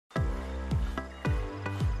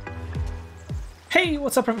Hey,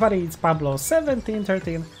 what's up everybody, it's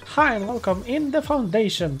Pablo1713. Hi and welcome in the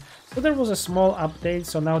Foundation. So there was a small update,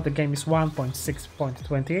 so now the game is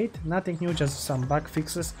 1.6.28. Nothing new, just some bug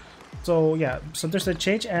fixes. So yeah, so there's a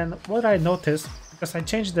change, and what I noticed, because I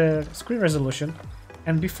changed the screen resolution,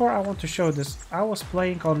 and before I want to show this, I was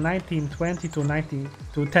playing on 1920 to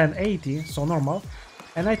 1080, so normal,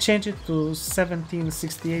 and I changed it to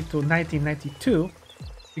 1768 to 1992.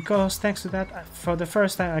 Because thanks to that, for the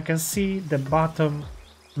first time I can see the bottom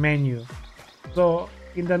menu. So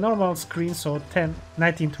in the normal screen, so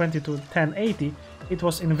 1920 to 1080, it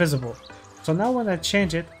was invisible. So now when I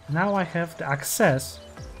change it, now I have the access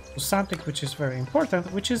to something which is very important,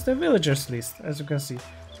 which is the villagers list, as you can see.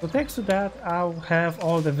 So thanks to that, I'll have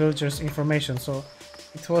all the villagers information. So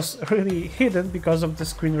it was really hidden because of the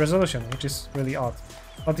screen resolution, which is really odd.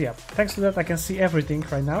 But yeah, thanks to that I can see everything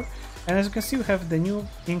right now. And as you can see, we have the new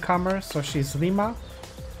incomer, so she's Lima.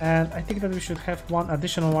 And I think that we should have one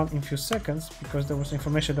additional one in a few seconds, because there was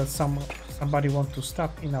information that somebody wants to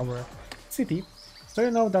stop in our city. So you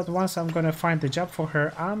know that once I'm gonna find the job for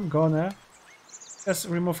her, I'm gonna just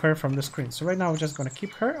remove her from the screen. So right now we're just gonna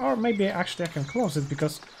keep her, or maybe actually I can close it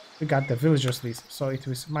because we got the villagers list, so it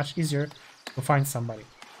was much easier to find somebody.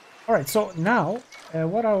 Alright, so now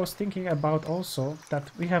what I was thinking about also,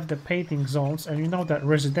 that we have the painting zones, and you know that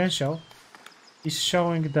residential is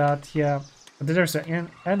showing that, yeah, there's an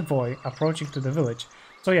envoy approaching to the village.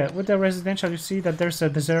 So yeah, with the residential you see that there's a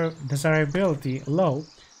desirability low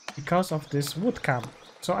because of this wood camp.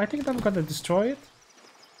 So I think that I'm gonna destroy it.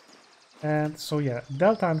 And so yeah,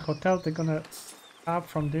 Delta and Hotel, they're gonna stop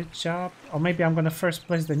from this job. Or maybe I'm gonna first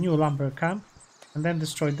place the new lumber camp and then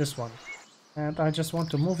destroy this one. And I just want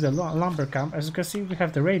to move the lumber camp. As you can see, we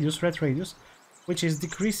have the radius, red radius, which is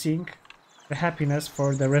decreasing the happiness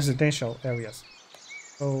for the residential areas.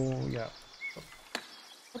 So yeah,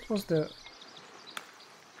 what was the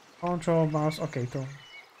control mouse? Okay, so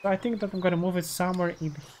I think that I'm gonna move it somewhere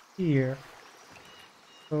in here,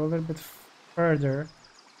 so a little bit further,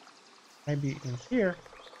 maybe in here.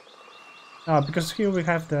 Because here we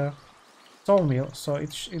have the sawmill, so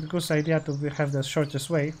it's a good idea to have the shortest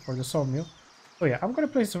way for the sawmill. So yeah, I'm gonna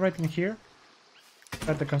place it right in here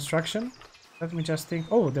at the construction. Let me just think.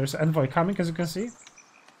 Oh, there's an envoy coming, as you can see.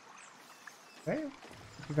 Okay,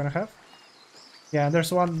 what we're gonna have? Yeah,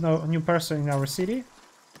 there's one new person in our city.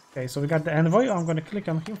 Okay, so we got the envoy. I'm gonna click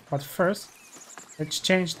on him, but first let's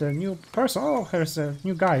change the new person. Oh, here's a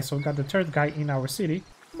new guy. So we got the third guy in our city,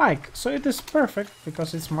 Mike. So it is perfect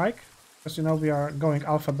because it's Mike, because you know we are going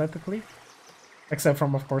alphabetically. Except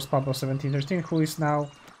from, of course, Pablo1713, who is now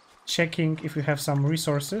checking if we have some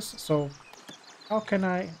resources. So, how can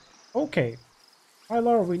I... Okay. My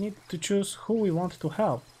lord, we need to choose who we want to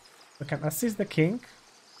help. We can assist the king.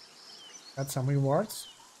 Got some rewards.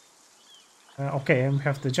 Okay, and we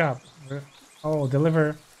have the job. Oh,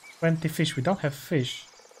 deliver 20 fish. We don't have fish.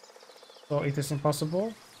 So, it is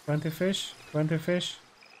impossible. 20 fish. 20 fish.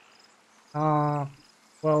 Well,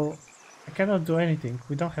 I cannot do anything.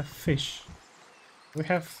 We don't have fish. We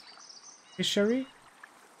have fishery?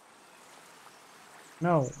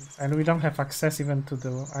 No, and we don't have access even to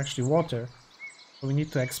the actually water. So we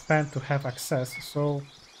need to expand to have access. So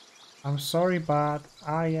I'm sorry, but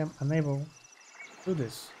I am unable to do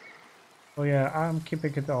this. So yeah, I'm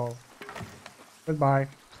keeping it all. Goodbye.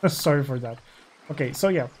 Sorry for that. Okay, so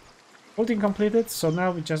yeah, voting completed. So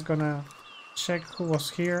now we're just gonna check who was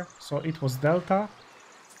here. So it was Delta.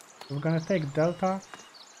 So we're gonna take Delta.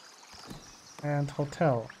 And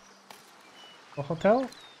Hotel. So Hotel.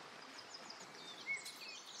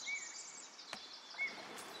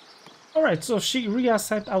 Alright, so she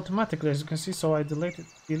reassigned automatically, as you can see, so I deleted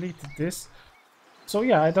this. So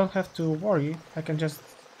yeah, I don't have to worry. I can just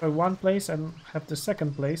go one place and have the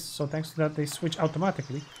second place. So thanks to that, they switch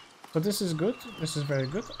automatically. So this is good. This is very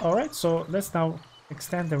good. Alright, so let's now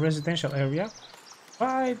extend the residential area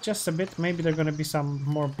by just a bit. Maybe there are going to be some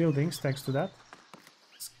more buildings thanks to that.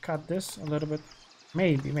 Let's cut this a little bit.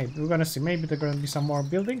 Maybe we're gonna see. Maybe there are gonna be some more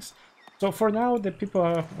buildings. So for now, the people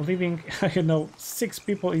are living. You know, 6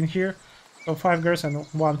 people in here. So 5 girls and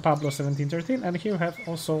 1 Pablo1713. And here we have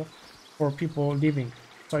also 4 people living.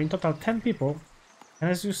 So in total 10 people.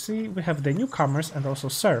 And as you see, we have the newcomers and also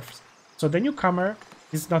serfs. So the newcomer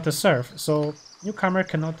is not a serf. So newcomer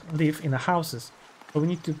cannot live in the houses. So we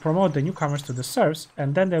need to promote the newcomers to the serfs,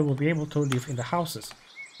 and then they will be able to live in the houses.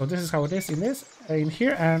 So this is how it is in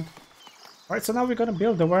here. And alright, so now we're gonna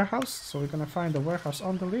build the warehouse. So we're gonna find the warehouse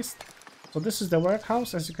on the list. So this is the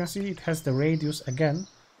warehouse. As you can see, it has the radius again.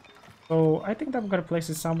 So I think that I'm gonna place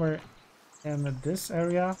it somewhere in this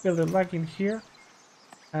area. Build it like in here.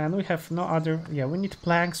 And we have no other... Yeah, we need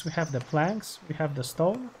planks. We have the planks. We have the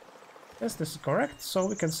stone. Yes, this is correct. So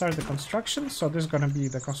we can start the construction. So this is going to be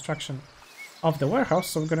the construction of the warehouse.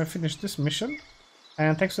 So we're going to finish this mission.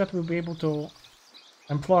 And thanks to that, we'll be able to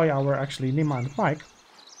employ our actually Lima and Mike.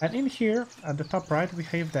 And in here, at the top right, we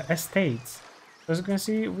have the estates. So as you can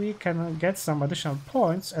see, we can get some additional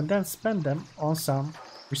points and then spend them on some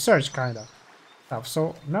research kind of stuff.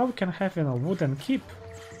 So now we can have, you know, wooden keep.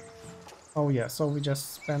 Oh yeah, so we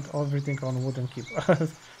just spent everything on wooden keep.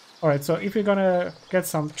 Alright, so if you're gonna get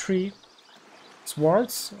some tree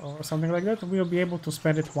swords or something like that, we'll be able to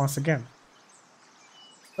spend it once again.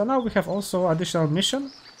 So now we have also additional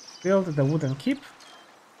mission. Build the wooden keep.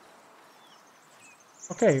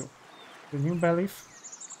 Okay, the new belief.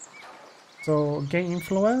 So gain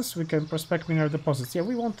influence, we can prospect mineral deposits. Yeah,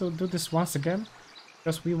 we want to do this once again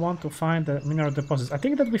because we want to find the mineral deposits. I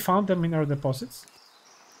think that we found the mineral deposits.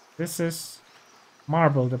 This is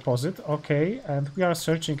marble deposit, okay, and we are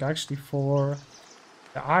searching actually for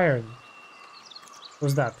the iron.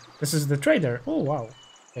 Who's that? This is the trader. Oh wow,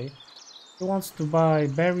 okay. He wants to buy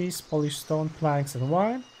berries, polished stone, planks and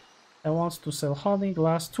wine, and wants to sell honey,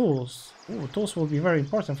 glass, tools. Ooh, tools will be very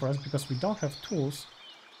important for us because we don't have tools.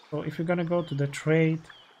 So if you're gonna go to the trade,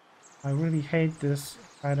 I really hate this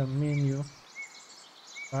kind of menu.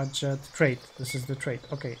 Budget, trade. This is the trade.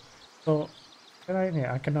 Okay, so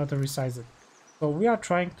I cannot resize it. So we are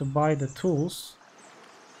trying to buy the tools.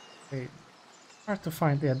 Okay, hard to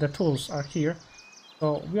find. Yeah, the tools are here.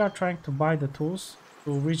 So we are trying to buy the tools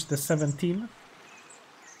to reach the 17.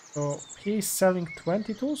 So he's selling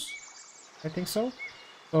 20 tools, I think so.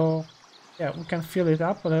 So yeah, we can fill it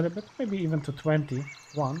up a little bit, maybe even to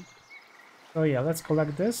 21. So yeah, let's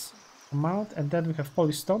collect this amount, and then we have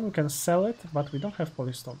polished stone. We can sell it, but we don't have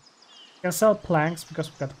polished stone. We can sell planks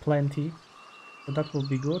because we got plenty, so that will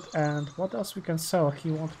be good. And what else we can sell? He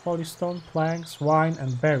wants polished stone, planks, wine,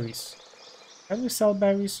 and berries. Can we sell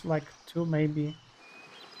berries? Like 2 maybe.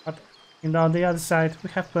 But on the other side, we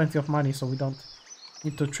have plenty of money, so we don't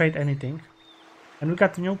need to trade anything. And we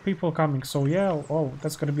got new people coming, so yeah, oh,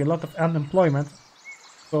 that's gonna be a lot of unemployment.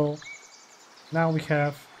 So now we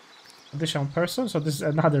have additional person, so this is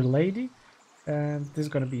another lady, and this is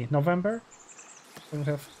gonna be November. Then we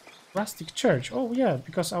have Rustic Church. Oh yeah,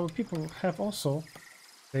 because our people have also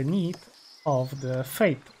the need of the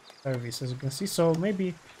faith service, as you can see. So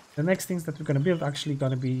maybe the next things that we're gonna build actually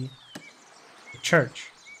gonna be the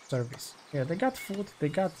church service. Yeah, they got food, they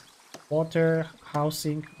got water,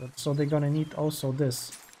 housing, so they're gonna need also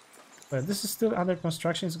this. But this is still under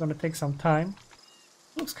construction. It's gonna take some time.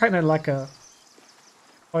 Looks kind of like a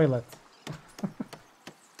toilet.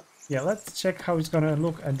 Yeah, let's check how it's gonna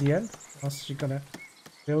look at the end once she's gonna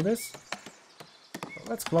build this. So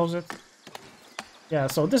let's close it. Yeah,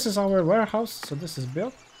 so this is our warehouse. So this is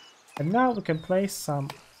built, and now we can place some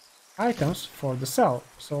items for the sale.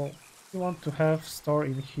 So we want to have store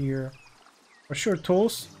in here for sure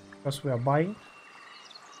tools, because we are buying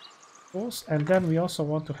tools, and then we also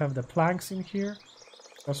want to have the planks in here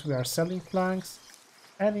because we are selling planks,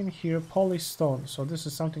 and in here polished stone. So this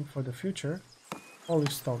is something for the future.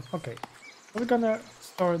 Polished stone. Okay, so we're gonna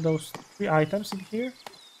store those 3 items in here.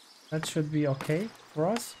 That should be okay for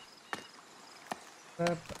us.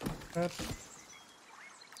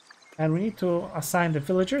 And we need to assign the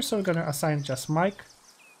villagers, so we're gonna assign just Mike.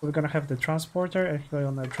 We're gonna have the transporter, and he's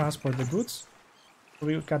gonna transport the goods.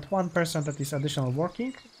 We got 1 person that is additional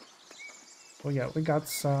working. So yeah, we got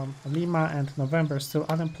some Lima and November still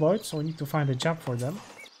unemployed, so we need to find a job for them.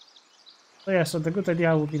 So yeah, so the good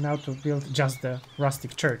idea would be now to build just the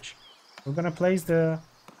Rustic Church. We're gonna place the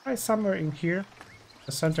somewhere in here,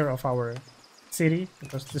 the center of our city,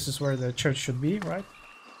 because this is where the church should be, right?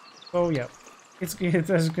 So yeah, it's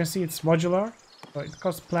as you can see, it's modular. So it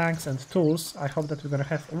costs planks and tools. I hope that we're gonna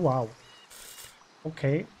have... Wow.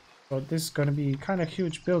 Okay. So this is gonna be kind of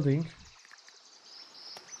huge building.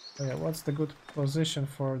 So yeah, what's the good position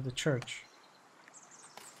for the church?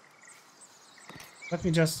 Let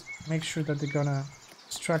me just make sure that they're gonna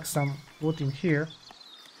extract some wood in here.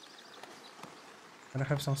 Gonna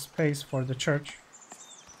have some space for the church.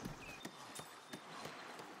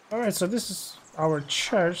 Alright, so this is our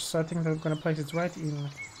church, so I think that we're gonna place it right in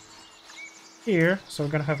here. So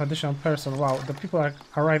we're gonna have additional person. Wow, the people are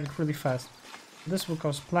arriving really fast. This will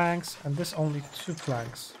cost planks, and this only 2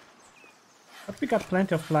 planks. But we got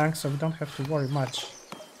plenty of planks, so we don't have to worry much.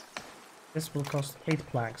 This will cost 8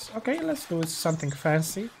 planks. Okay, let's do something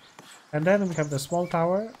fancy. And then we have the small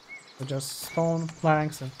tower, so just stone,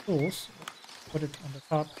 planks, and tools. Put it on the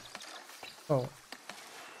top. So,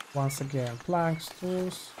 once again, planks,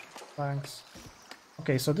 tools, planks.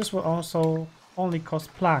 Okay, so this will also only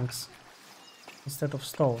cost planks instead of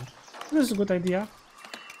stone. This is a good idea.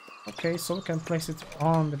 Okay, so we can place it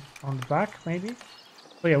on the back maybe.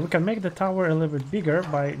 So yeah, we can make the tower a little bit bigger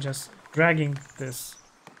by just dragging this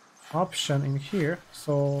option in here.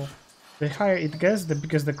 So the higher it gets, the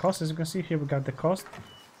bigger the cost. As you can see here, we got the cost.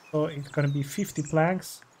 So it's gonna be 50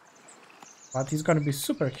 planks, but it's gonna be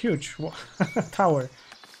super huge tower.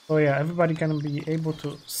 So yeah, everybody can be able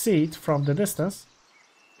to see it from the distance.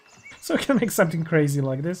 So we can make something crazy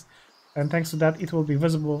like this. And thanks to that, it will be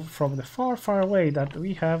visible from the far away that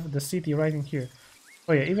we have the city right in here.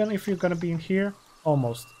 So yeah, even if you're gonna be in here,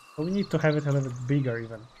 almost. So we need to have it a little bit bigger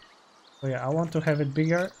even. So yeah, I want to have it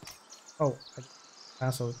bigger. Oh, I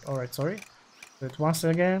canceled it. Alright, sorry. Do it once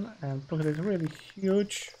again and put it really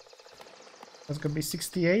huge. That's gonna be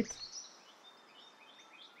 68.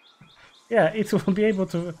 Yeah, it will be able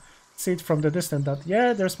to see it from the distance that,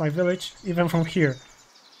 yeah, there's my village, even from here.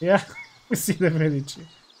 Yeah, we see the village.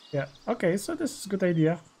 Yeah, okay, so this is a good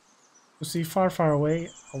idea. To see far away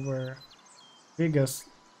our biggest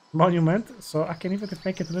monument. So I can even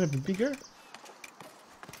make it a little bit bigger.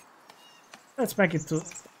 Let's make it to...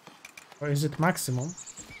 Or is it maximum?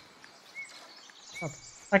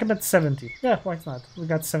 I can bet 70. Yeah, why not? We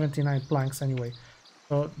got 79 planks anyway.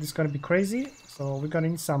 So this is gonna be crazy. So we're gonna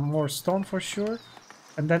need some more stone for sure.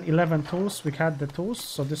 And then 11 tools. We had the tools,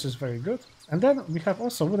 so this is very good. And then we have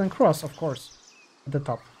also wooden cross, of course, at the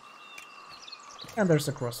top. And there's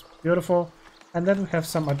a cross. Beautiful. And then we have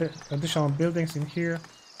some additional buildings in here.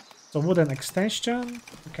 So wooden extension.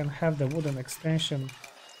 We can have the wooden extension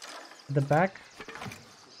at the back.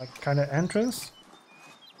 Like kind of entrance.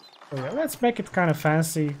 So yeah, let's make it kind of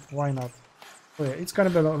fancy. Why not? So yeah, it's gonna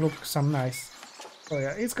look some nice. So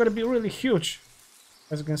yeah, it's gonna be really huge,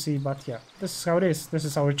 as you can see. But yeah, this is how it is. This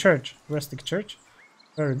is our church, Rustic Church.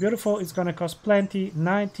 Very beautiful. It's gonna cost plenty.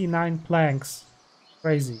 99 planks.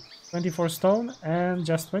 Crazy. 24 stone and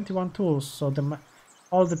just 21 tools. So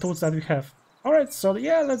all the tools that we have. Alright, so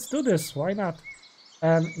yeah, let's do this. Why not?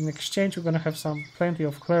 And in exchange, we're gonna have plenty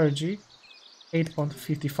of clergy.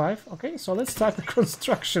 8.55. Okay, so let's start the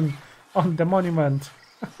construction on the monument.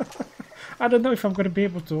 I don't know if I'm gonna be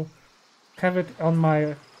able to have it on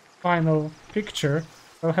my final picture.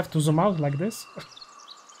 I'll have to zoom out like this.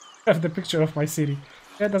 Have the picture of my city.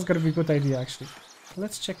 Yeah, that's gonna be a good idea actually.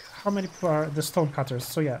 Let's check how many people are the stone cutters.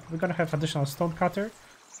 So yeah, we're gonna have additional stone cutter.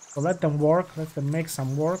 So let them work, let them make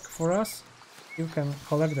some work for us. You can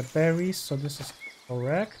collect the berries, so this is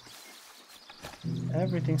correct.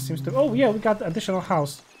 Everything seems to... Oh yeah, we got additional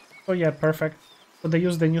house. So yeah, perfect. So they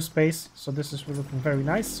use the new space, so this is looking very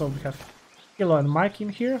nice. So we have Kilo and Mike in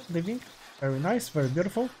here living. Very nice, very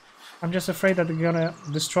beautiful. I'm just afraid that they're gonna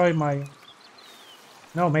destroy my...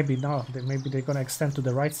 No, maybe not. Maybe they're gonna extend to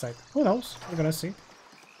the right side. Who knows? We're gonna see.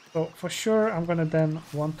 So for sure, I'm gonna then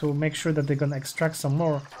want to make sure that they're gonna extract some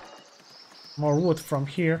more wood from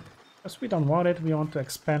here. Because we don't want it. We want to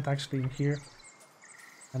expand actually in here.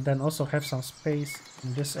 And then also have some space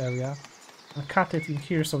in this area. And cut it in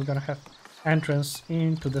here so we're gonna have entrance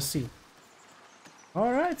into the sea.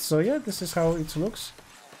 Alright, so yeah, this is how it looks.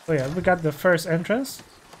 So yeah, we got the first entrance.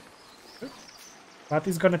 But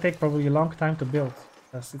it's gonna take probably a long time to build.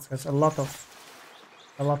 Because it has a lot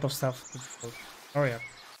of stuff to build. Oh yeah.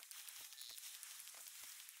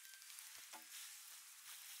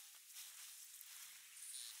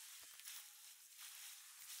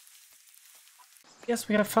 Yes,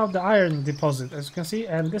 we have found the iron deposit, as you can see,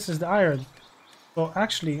 and this is the iron. So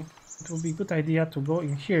actually, it will be a good idea to go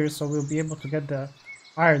in here, so we'll be able to get the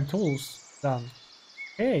iron tools done.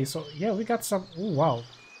 Okay, so yeah, we got some... Oh, wow.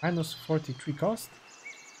 Minus 43 cost.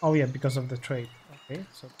 Oh yeah, because of the trade. Okay,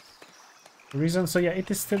 so the reason... So yeah, it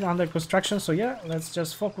is still under construction, so yeah, let's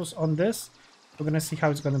just focus on this. We're gonna see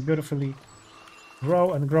how it's gonna beautifully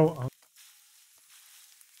grow and grow.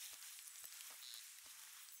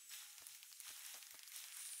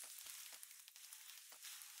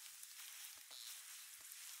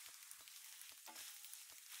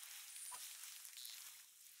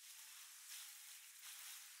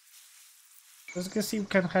 As you can see, we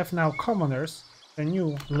can have now commoners, a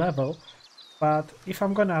new level, but if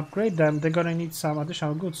I'm gonna upgrade them, they're gonna need some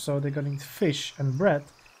additional goods, so they're gonna need fish and bread,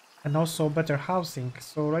 and also better housing.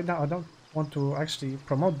 So right now I don't want to actually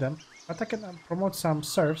promote them, but I can promote some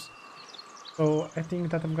serfs. So I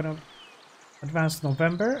think that I'm gonna advance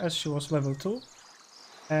November, as she was level 2,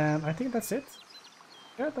 and I think that's it.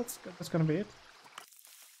 Yeah, that's gonna be it.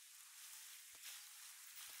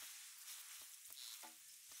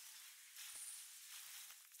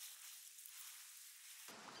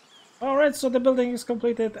 Alright, so the building is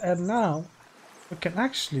completed, and now we can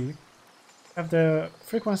actually Have the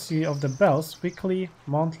frequency of the bells, weekly,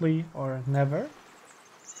 monthly, or never.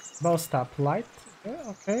 Bell stop light, yeah,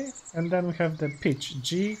 okay. And then we have the pitch,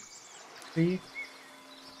 G, C.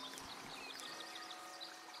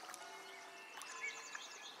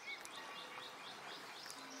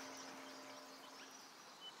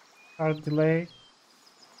 Start delay.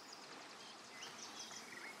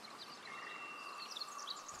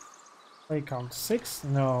 Play count 6?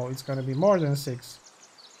 No, it's gonna be more than 6.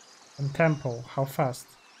 And tempo, how fast?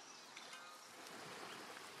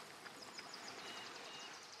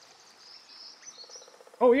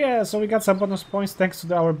 Oh yeah, so we got some bonus points thanks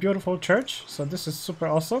to our beautiful church. So this is super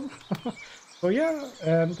awesome. So yeah,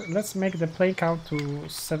 and let's make the play count to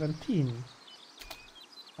 17.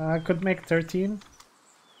 I could make 13.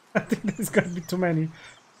 I think there's gonna be too many.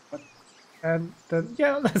 And then,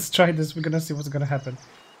 yeah, let's try this. We're gonna see what's gonna happen.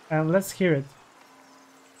 And let's hear it.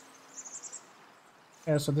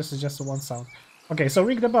 Yeah, so this is just one sound. Okay, so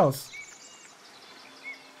ring the bells.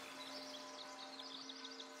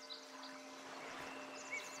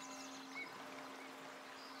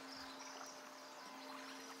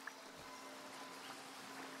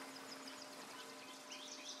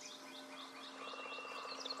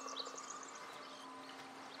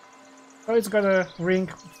 So it's gonna ring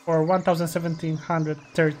for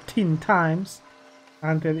 1713 times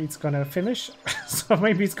until it's gonna finish. So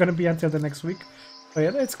maybe it's gonna be until the next week. But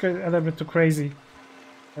yeah, that's a little bit too crazy.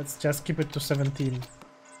 Let's just keep it to 17.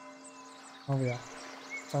 Oh yeah,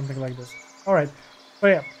 something like this. Alright, so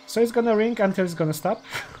yeah, so it's gonna ring until it's gonna stop.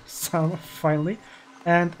 So finally.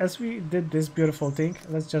 And as we did this beautiful thing,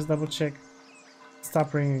 let's just double check.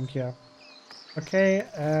 Stop ringing here. Okay,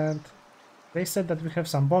 and they said that we have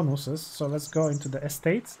some bonuses, so let's go into the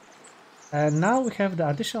estates. And now we have the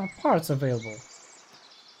additional parts available.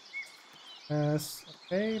 Yes,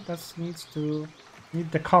 okay, that need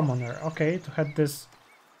the commoner. Okay, to have this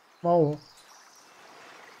small.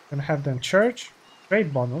 Gonna have then church,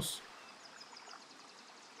 great bonus.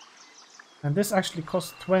 And this actually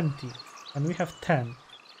costs 20, and we have 10.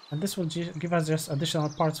 And this will give us just additional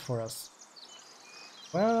parts for us.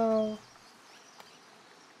 Well,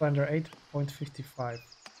 under 8.55.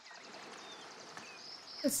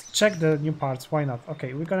 Let's check the new parts, why not?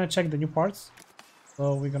 Okay, we're gonna check the new parts.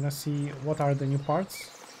 So we're gonna see what are the new parts.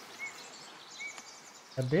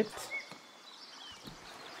 A bit.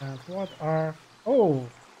 And what are... Oh!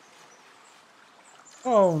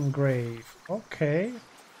 Stone grave. Okay.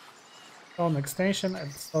 Stone extension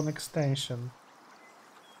and stone extension.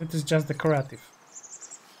 It is just decorative.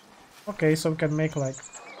 Okay, so we can make like...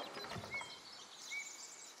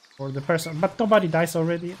 for the person, but nobody dies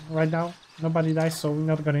already right now. Nobody dies, so we're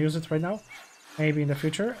not gonna use it right now. Maybe in the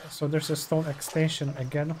future. So there's a stone extension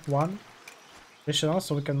again, one additional,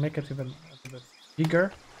 so we can make it even a little bit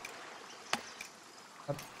bigger.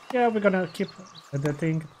 But yeah, we're gonna keep the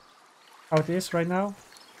thing how it is right now.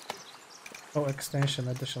 Oh, extension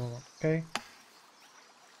additional one. Okay.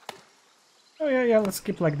 Oh yeah, let's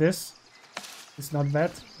keep like this. It's not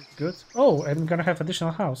bad. It's good. Oh, and we're gonna have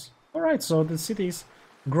additional house. All right, so the city is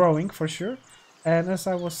growing for sure. And as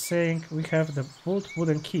I was saying, we have the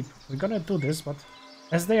wooden keep. We're gonna do this, but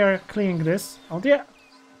as they are cleaning this, oh yeah,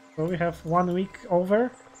 so we have 1 week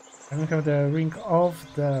over, and we have the ring of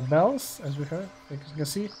the bells, as we have, as you can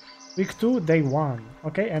see, week 2, day 1.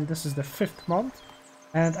 Okay, and this is the 5th month,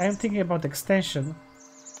 and I'm thinking about the extension.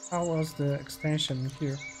 How was the extension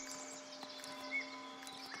here?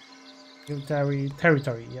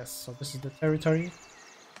 Territory, yes. So this is the territory.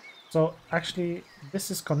 So actually,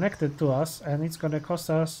 this is connected to us, and it's gonna cost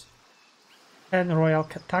us 10 royal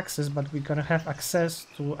taxes, but we're gonna have access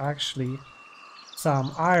to actually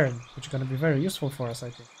some iron, which is gonna be very useful for us,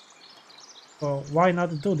 I think. So why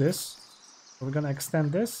not do this? So we're gonna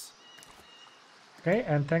extend this. Okay,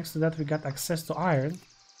 and thanks to that, we got access to iron.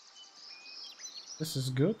 This is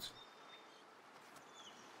good.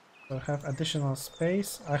 We'll have additional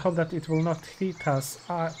space. I hope that it will not hit us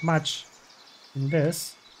much in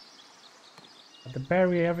this. But the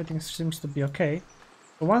barrier, everything seems to be okay.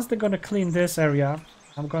 So once they're gonna clean this area,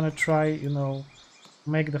 I'm gonna try, you know,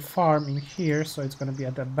 make the farm in here, so it's gonna be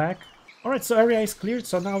at the back. Alright, so area is cleared,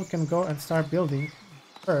 so now we can go and start building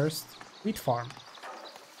first wheat farm.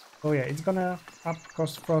 So yeah, it's gonna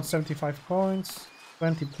cost from 75 points,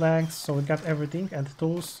 20 planks, so we got everything, and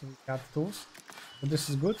tools, we got tools. So this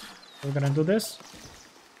is good. We're gonna do this.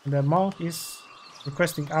 And the monk is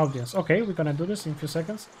requesting audience. Okay, we're gonna do this in a few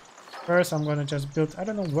seconds. First, I'm gonna just build... I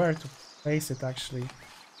don't know where to place it, actually.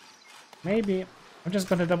 Maybe... I'm just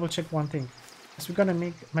gonna double check one thing. So we're gonna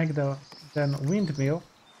make the windmill.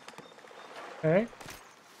 Okay.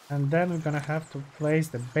 And then we're gonna have to place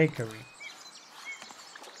the bakery.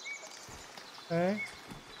 Okay.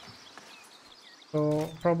 So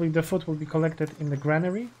probably the food will be collected in the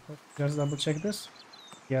granary. Let's just double check this.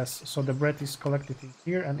 Yes, so the bread is collected in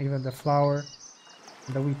here, and even the flour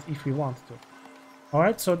and the wheat if we want to.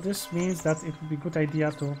 Alright, so this means that it would be a good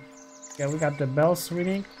idea to... Yeah, we got the bells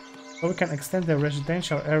ringing. So we can extend the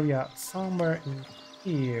residential area somewhere in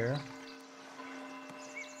here.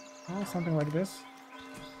 Oh, something like this.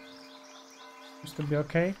 Seems to be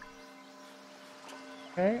okay.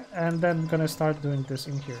 Okay, and then we're gonna start doing this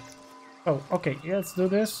in here. Oh, okay, let's do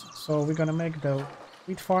this. So we're gonna make the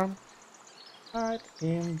wheat farm. Right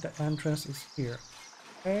in the entrance is here.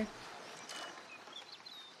 Okay.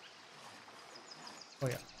 Oh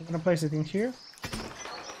yeah, we're gonna place it in here.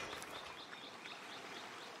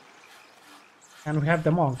 And we have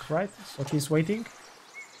the monk, right? So he's waiting.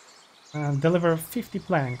 And deliver 50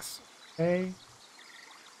 planks. Okay.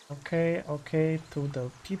 Okay, okay, to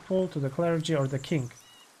the people, to the clergy or the king.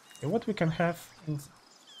 Okay, what we can have in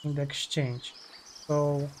the exchange.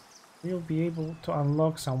 So we'll be able to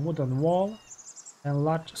unlock some wooden wall and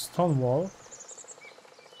large stone wall.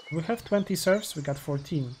 We have 20 serfs, we got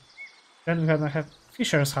 14. Then we're gonna have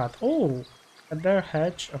fisher's hut. Oh, at their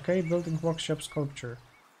hedge. Okay, building workshop sculpture.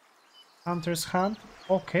 Hunter's hunt.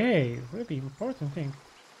 Okay, really important thing.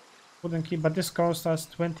 Wooden key, but this costs us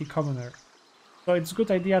 20 commoner. So it's a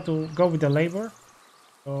good idea to go with the labor.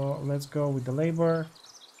 So let's go with the labor.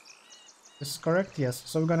 This is correct? Yes.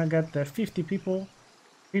 So we're gonna get the 50 people,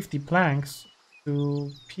 50 planks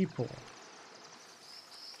to people.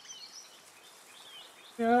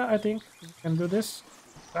 Yeah, I think we can do this.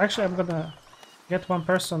 Actually, I'm gonna get one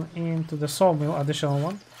person into the sawmill, additional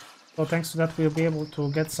one. So thanks to that, we'll be able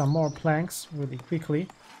to get some more planks really quickly.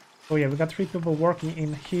 So yeah, we got 3 people working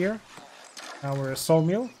in here, our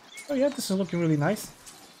sawmill. Oh yeah, this is looking really nice.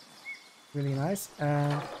 Really nice.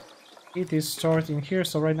 And it is stored in here,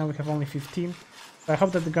 so right now we have only 15. So I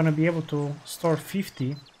hope that they're gonna be able to store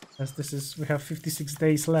 50, as this is, we have 56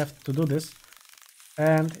 days left to do this.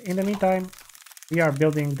 And in the meantime, we are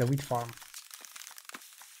building the wheat farm.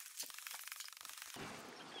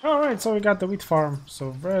 Alright, so we got the wheat farm.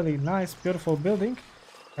 So really nice, beautiful building.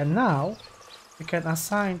 And now we can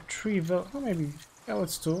assign 3 maybe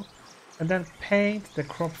let's 2. And then paint the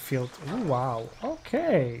crop field. Ooh, wow.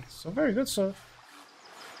 Okay. So very good. So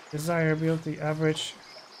desirability average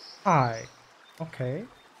high. Okay.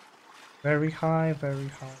 Very high, very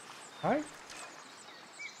high. High?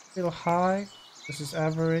 Still high. This is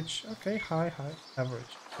average. Okay, high, high,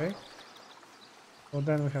 average. Okay. So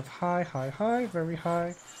then we have high, high, high, very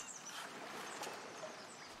high.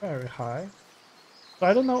 Very high. So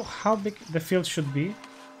I don't know how big the field should be.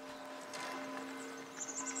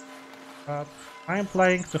 But I am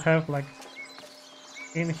planning to have like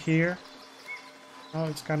in here. Oh,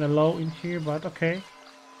 it's kind of low in here, but okay.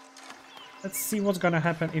 Let's see what's gonna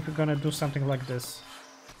happen if we're gonna do something like this.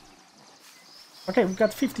 Okay, we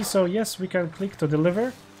got 50, so yes, we can click to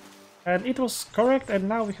deliver. And it was correct, and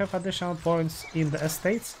now we have additional points in the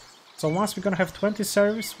estates. So once we're gonna have 20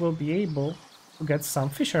 service, we'll be able to get some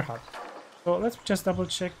fisher hut. So let's just double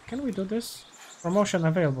check. Can we do this? Promotion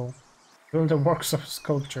available. Build the works of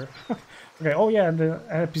sculpture. Okay, oh yeah, the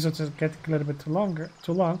episodes are getting a little bit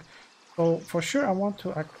too long. So for sure I want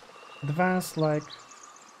to advance like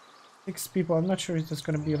 6 people. I'm not sure if it's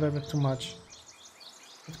gonna be a little bit too much.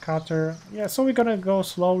 Cutter. Yeah, so we're gonna go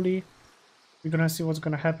slowly. We're gonna see what's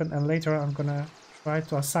gonna happen, and later I'm gonna try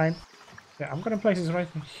to assign. Yeah, I'm gonna place this right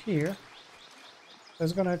in here. So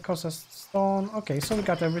it's gonna cost us stone. Okay, so we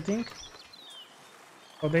got everything.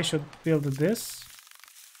 So they should build this.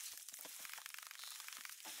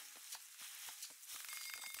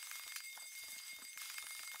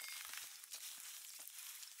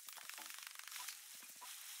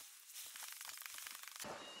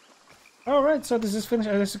 Alright, so this is finished.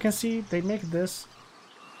 As you can see, they make this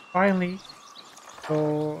finally.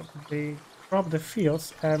 So they crop the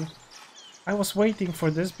fields, and I was waiting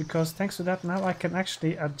for this because thanks to that now I can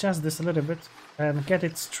actually adjust this a little bit and get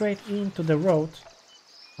it straight into the road.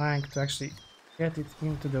 Trying to actually get it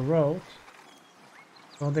into the road.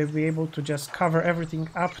 So they'll be able to just cover everything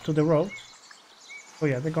up to the road. So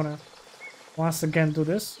yeah, they're gonna once again do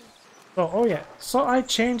this. So oh yeah, so I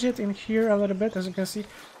change it in here a little bit, as you can see.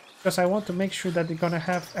 Because I want to make sure that they're gonna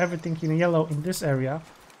have everything in yellow in this area.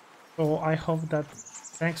 So I hope that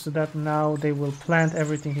thanks to that now they will plant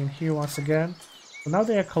everything in here once again. So now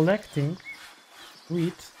they are collecting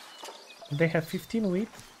wheat. They have 15 wheat.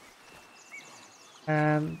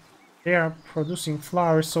 And they are producing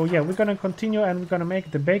flour. So yeah, we're gonna continue and we're gonna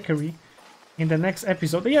make the bakery in the next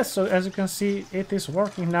episode. Yes, so as you can see, it is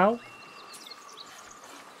working now.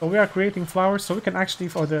 So we are creating flowers, so we can actually,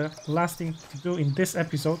 for the last thing to do in this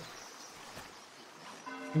episode,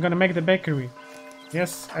 I'm gonna make the bakery.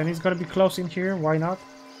 Yes, and it's gonna be close in here, why not?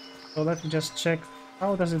 So let me just check,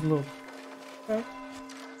 how does it look? Okay.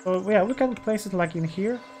 So yeah, we can place it like in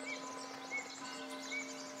here.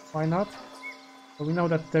 Why not? So we know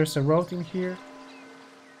that there's a road in here.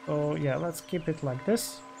 So yeah, let's keep it like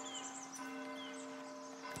this.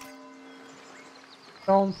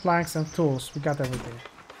 Stone, planks and tools, we got everything.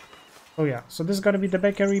 Oh yeah, so this is gonna be the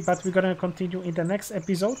bakery, but we're gonna continue in the next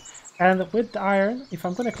episode. And with the iron, if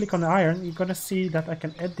I'm gonna click on the iron, you're gonna see that I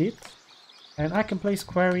can edit and I can place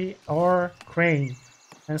quarry or crane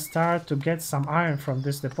and start to get some iron from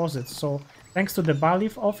this deposit. So thanks to the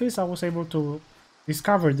Balif office, I was able to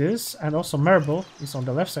discover this, and also marble is on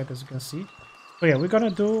the left side, as you can see. So yeah, we're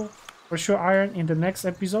gonna do for sure iron in the next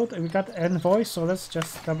episode. And we got envoy, so let's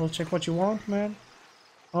just double check what you want, man.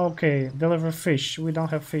 Okay, deliver fish. We don't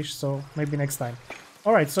have fish, so maybe next time.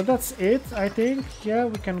 Alright, so that's it, I think. Yeah,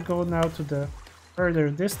 we can go now to the further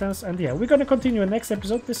distance. And yeah, we're gonna continue in the next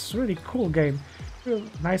episode. This is really cool game. Real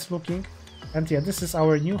nice looking. And yeah, this is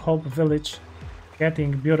our New Hope village.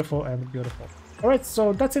 Getting beautiful and beautiful. Alright,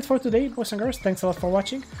 so that's it for today, boys and girls. Thanks a lot for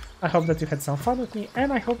watching. I hope that you had some fun with me.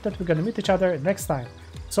 And I hope that we're gonna meet each other next time.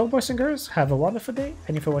 So boys and girls, have a wonderful day.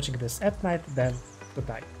 And if you're watching this at night, then good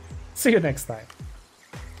night. See you next time.